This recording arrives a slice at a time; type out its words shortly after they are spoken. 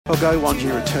Well, Go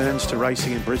Wandji returns to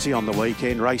racing in Brisbane on the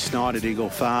weekend. Race 9 at Eagle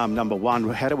Farm, number 1.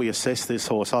 How do we assess this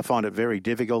horse? I find it very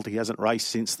difficult. He hasn't raced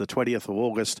since the 20th of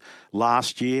August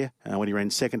last year when he ran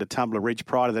second to Tumbler Ridge.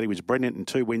 Prior to that, he was brilliant in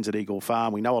 2 wins at Eagle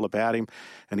Farm. We know all about him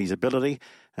and his ability,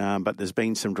 but there's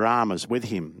been some dramas with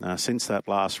him since that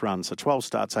last run. So 12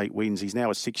 starts, 8 wins. He's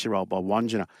now a 6-year-old by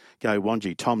Wandjina, Go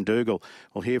Wandji. Tom Dougall.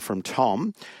 We'll hear from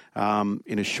Tom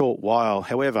in a short while.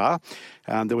 However,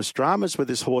 there was dramas with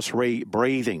this horse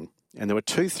breathing. And there were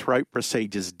 2 throat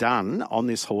procedures done on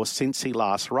this horse since he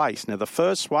last raced. Now, the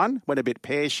first one went a bit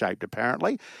pear-shaped,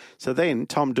 apparently. So then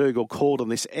Tom Dougall called on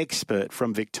this expert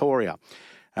from Victoria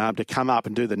to come up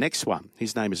and do the next one.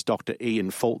 His name is Dr.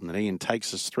 Ian Fulton, and Ian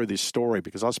takes us through this story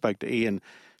because I spoke to Ian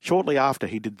shortly after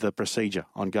he did the procedure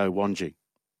on Go Wandji.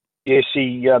 Yes,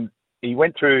 he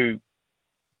went through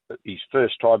his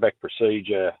first tie-back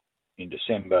procedure in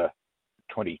December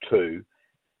 22,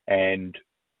 and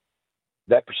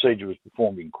that procedure was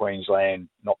performed in Queensland,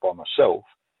 not by myself,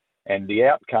 and the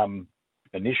outcome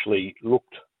initially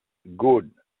looked good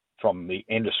from the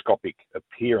endoscopic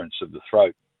appearance of the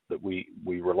throat that we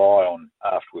rely on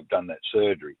after we've done that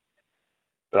surgery.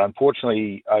 But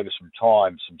unfortunately, over some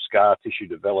time, some scar tissue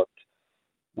developed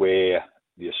where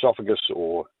the esophagus,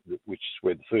 which is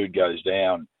where the food goes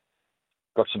down,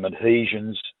 got some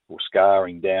adhesions or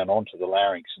scarring down onto the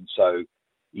larynx, and so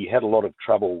he had a lot of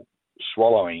trouble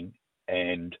swallowing,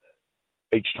 and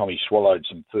each time he swallowed,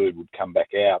 some food would come back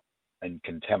out and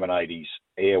contaminate his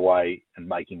airway and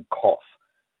make him cough.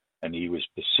 And he was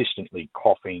persistently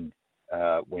coughing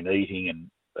when eating,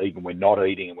 and even when not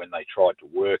eating, and when they tried to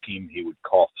work him, he would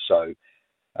cough. So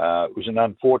it was an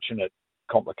unfortunate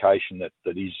complication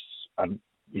that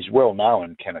is well known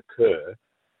and can occur,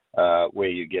 where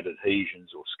you get adhesions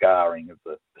or scarring of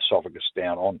the esophagus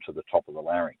down onto the top of the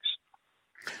larynx.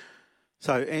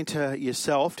 So, enter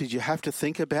yourself, did you have to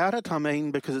think about it? I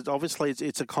mean, because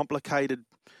it's a complicated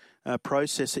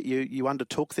process that you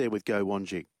undertook there with Go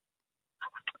Wandji.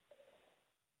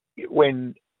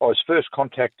 When I was first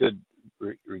contacted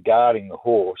regarding the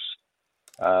horse,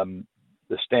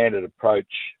 the standard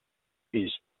approach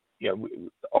is, I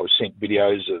was sent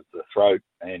videos of the throat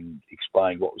and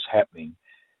explained what was happening.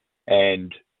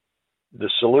 And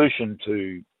the solution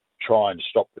to try and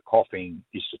stop the coughing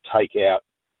is to take out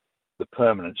the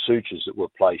permanent sutures that were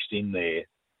placed in there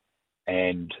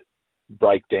and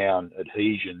break down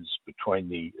adhesions between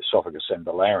the esophagus and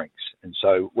the larynx. And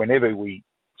so whenever we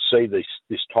see this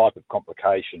type of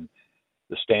complication,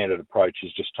 the standard approach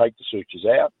is just take the sutures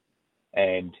out,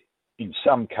 and in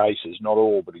some cases, not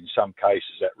all, but in some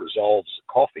cases that resolves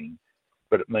the coughing,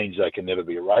 but it means they can never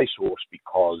be a racehorse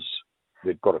because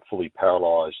they've got a fully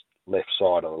paralysed left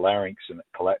side of the larynx and it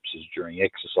collapses during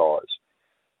exercise.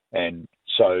 And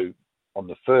so on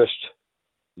the first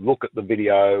look at the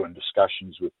video and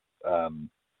discussions with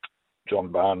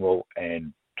John Barnwell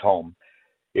and Tom,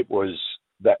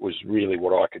 that was really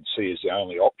what I could see as the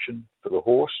only option for the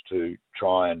horse to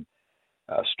try and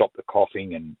stop the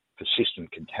coughing and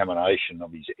persistent contamination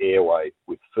of his airway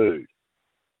with food.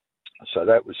 So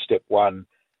that was step one.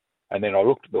 And then I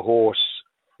looked at the horse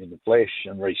in the flesh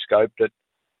and re-scoped it,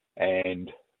 and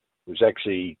it was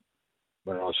actually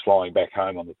when I was flying back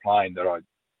home on the plane that I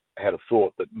had a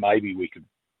thought that maybe we could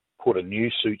put a new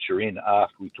suture in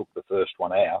after we took the first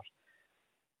one out,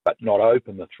 but not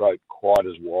open the throat quite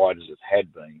as wide as it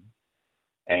had been,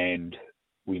 and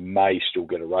we may still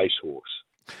get a racehorse.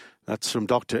 That's from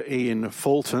Dr. Ian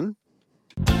Fulton.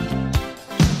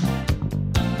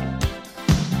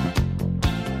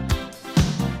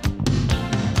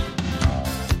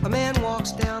 A man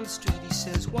walks down the street, he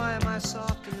says, "Why am I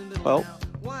soft in the middle?" Well,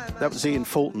 that was Ian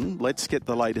Fulton. Let's get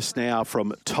the latest now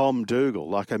from Tom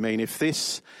Dougall.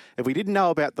 If we didn't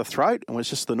know about the throat and it was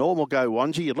just the normal Go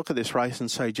Wandji, you'd look at this race and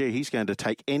say, gee, he's going to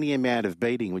take any amount of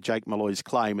beating with Jake Malloy's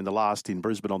claim in the last in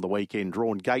Brisbane on the weekend,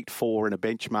 drawn gate 4 in a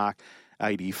benchmark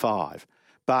 85.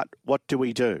 But what do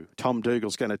we do? Tom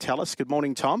Dougall's going to tell us. Good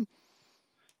morning, Tom.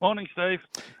 Morning, Steve.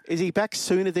 Is he back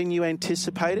sooner than you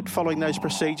anticipated following those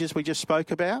procedures we just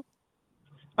spoke about?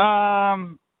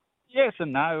 Yes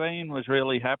and no. Ian was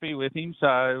really happy with him.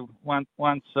 So once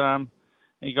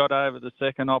he got over the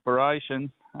second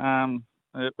operation,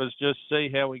 it was just see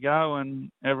how we go,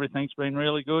 and everything's been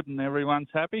really good and everyone's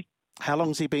happy. How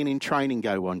long's he been in training,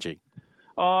 Go Wandji?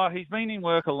 Oh, he's been in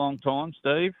work a long time,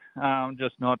 Steve.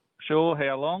 Just not sure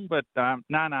how long, but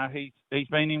he's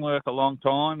been in work a long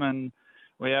time, and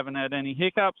we haven't had any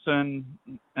hiccups,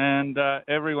 and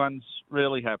everyone's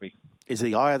really happy. Is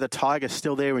the eye of the tiger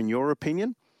still there, in your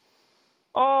opinion?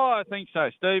 Oh, I think so,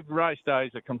 Steve. Race day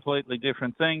is a completely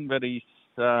different thing, but he's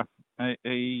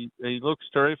he looks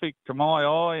terrific to my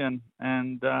eye,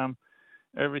 and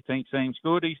everything seems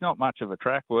good. He's not much of a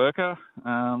track worker,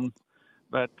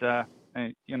 but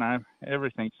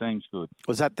everything seems good.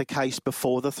 Was that the case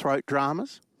before the throat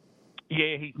dramas?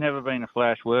 Yeah, he's never been a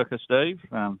flash worker, Steve.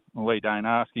 We don't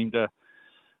ask him to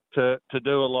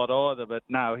do a lot either, but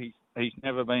no, he's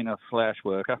never been a flash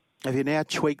worker. Have you now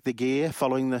tweaked the gear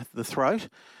following the throat?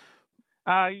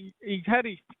 He's had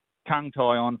his tongue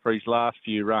tie on for his last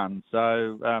few runs,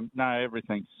 so no,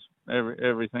 everything's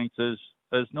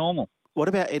as normal. What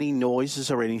about any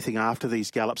noises or anything after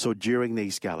these gallops or during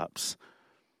these gallops?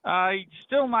 He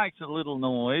still makes a little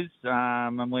noise,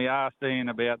 and we asked Ian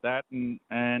about that, and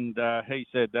he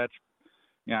said that's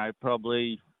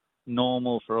probably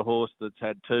normal for a horse that's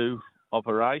had 2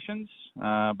 operations,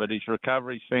 but his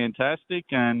recovery's fantastic,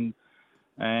 and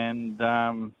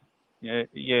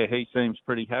he seems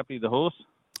pretty happy, the horse.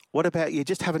 What about, you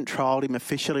just haven't trialled him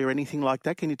officially or anything like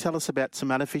that? Can you tell us about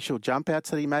some unofficial jump outs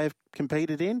that he may have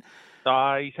competed in?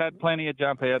 He's had plenty of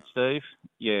jump outs, Steve.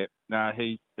 Yeah, no,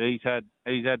 he's had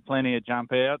plenty of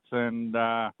jump outs, and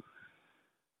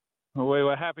we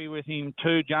were happy with him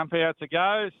 2 jump outs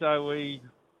ago, so we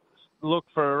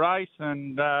looked for a race,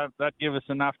 and that gave us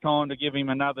enough time to give him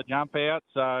another jump out.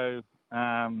 So,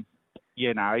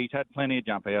 he's had plenty of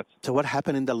jump outs. So what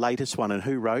happened in the latest one, and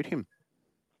who rode him?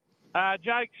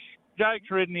 Jake's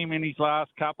ridden him in his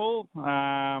last couple,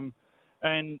 and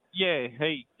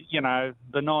he,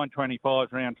 the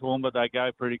 925s around Toowoomba, they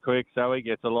go pretty quick, so he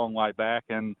gets a long way back,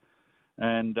 and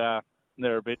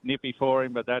they're a bit nippy for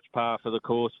him, but that's par for the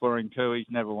course for him too. He's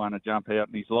never won a jump out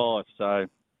in his life, so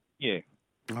yeah.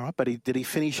 All right, but did he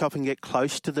finish off and get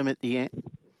close to them at the end?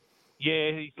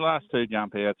 Yeah, his last 2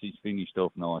 jump outs, he's finished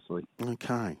off nicely.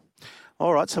 Okay.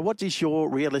 All right, so what is your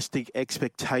realistic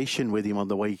expectation with him on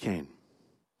the weekend?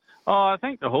 Oh, I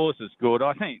think the horse is good.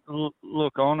 I think,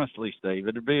 look, honestly, Steve,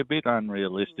 it'd be a bit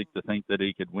unrealistic to think that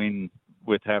he could win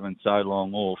with having so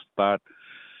long off. But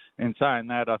in saying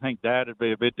that, I think Dad would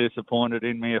be a bit disappointed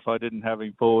in me if I didn't have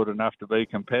him forward enough to be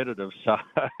competitive.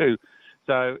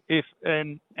 So if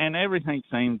everything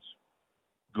seems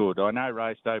good. I know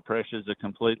race day pressure is a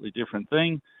completely different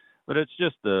thing, but it's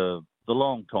just the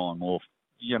long time off.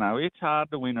 It's hard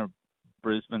to win a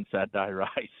Brisbane Saturday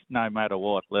race, no matter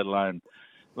what, let alone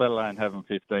having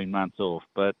 15 months off.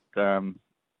 But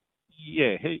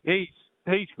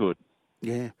he's good.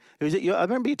 Yeah, I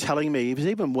remember you telling me he was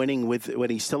even winning when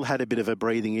he still had a bit of a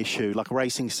breathing issue, like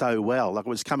racing so well, like it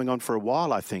was coming on for a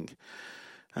while, I think.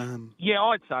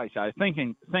 I'd say so.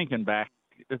 Thinking back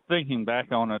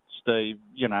on it, Steve,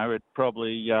 it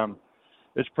probably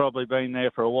it's probably been there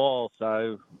for a while.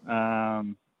 So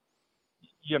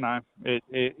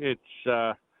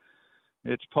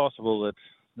it's possible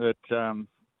that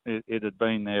it had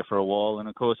been there for a while. And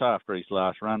of course, after his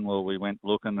last run, we went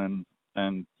looking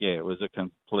and it was a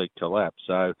complete collapse.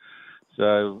 He's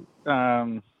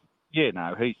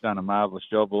done a marvellous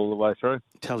job all the way through.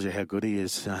 Tells you how good he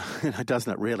is,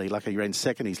 doesn't it really? Like he ran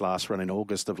second his last run in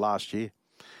August of last year.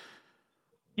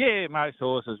 Yeah, most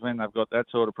horses, when they've got that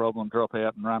sort of problem, drop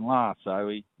out and run last. So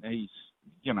he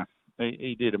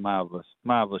did a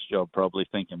marvellous job, probably,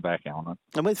 thinking back on it.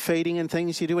 And with feeding and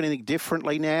things, you do anything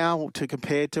differently now to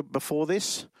compare to before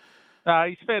this?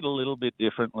 He's fed a little bit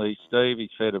differently, Steve. He's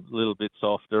fed a little bit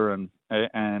softer and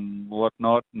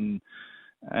whatnot and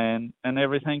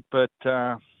everything. But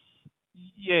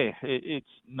it's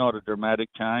not a dramatic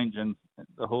change, and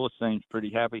the horse seems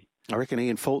pretty happy. I reckon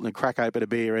Ian Fulton would crack open a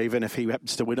beer even if he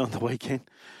happens to win on the weekend.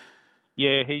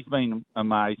 Yeah, he's been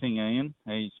amazing, Ian.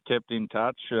 He's kept in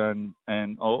touch and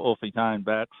off his own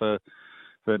bat for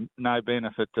no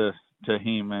benefit to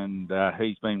him, and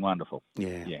he's been wonderful.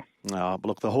 Yeah. Oh,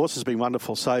 look, the horse has been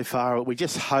wonderful so far. We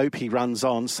just hope he runs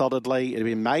on solidly. It'd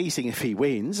be amazing if he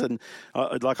wins. And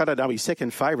I don't know, he's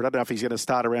second favourite. I don't know if he's going to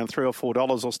start around $3 or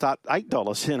 $4 or start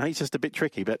 $8. He's just a bit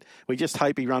tricky, but we just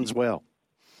hope he runs well.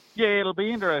 Yeah, it'll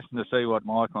be interesting to see what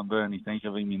Mike and Bernie think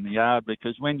of him in the yard,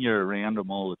 because when you're around him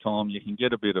all the time, you can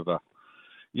get a bit of a,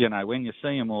 when you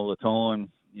see him all the time,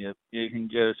 you can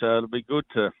get, so it'll be good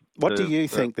to... What do you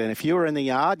think then? If you were in the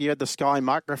yard, you had the Sky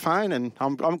microphone, and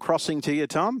I'm crossing to you,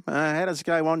 Tom. How does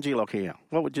Go Wandji look here?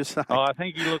 What would you say? I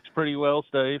think he looks pretty well,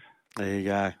 Steve. There you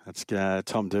go. That's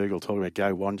Tom Dougall talking about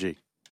Go Wandji.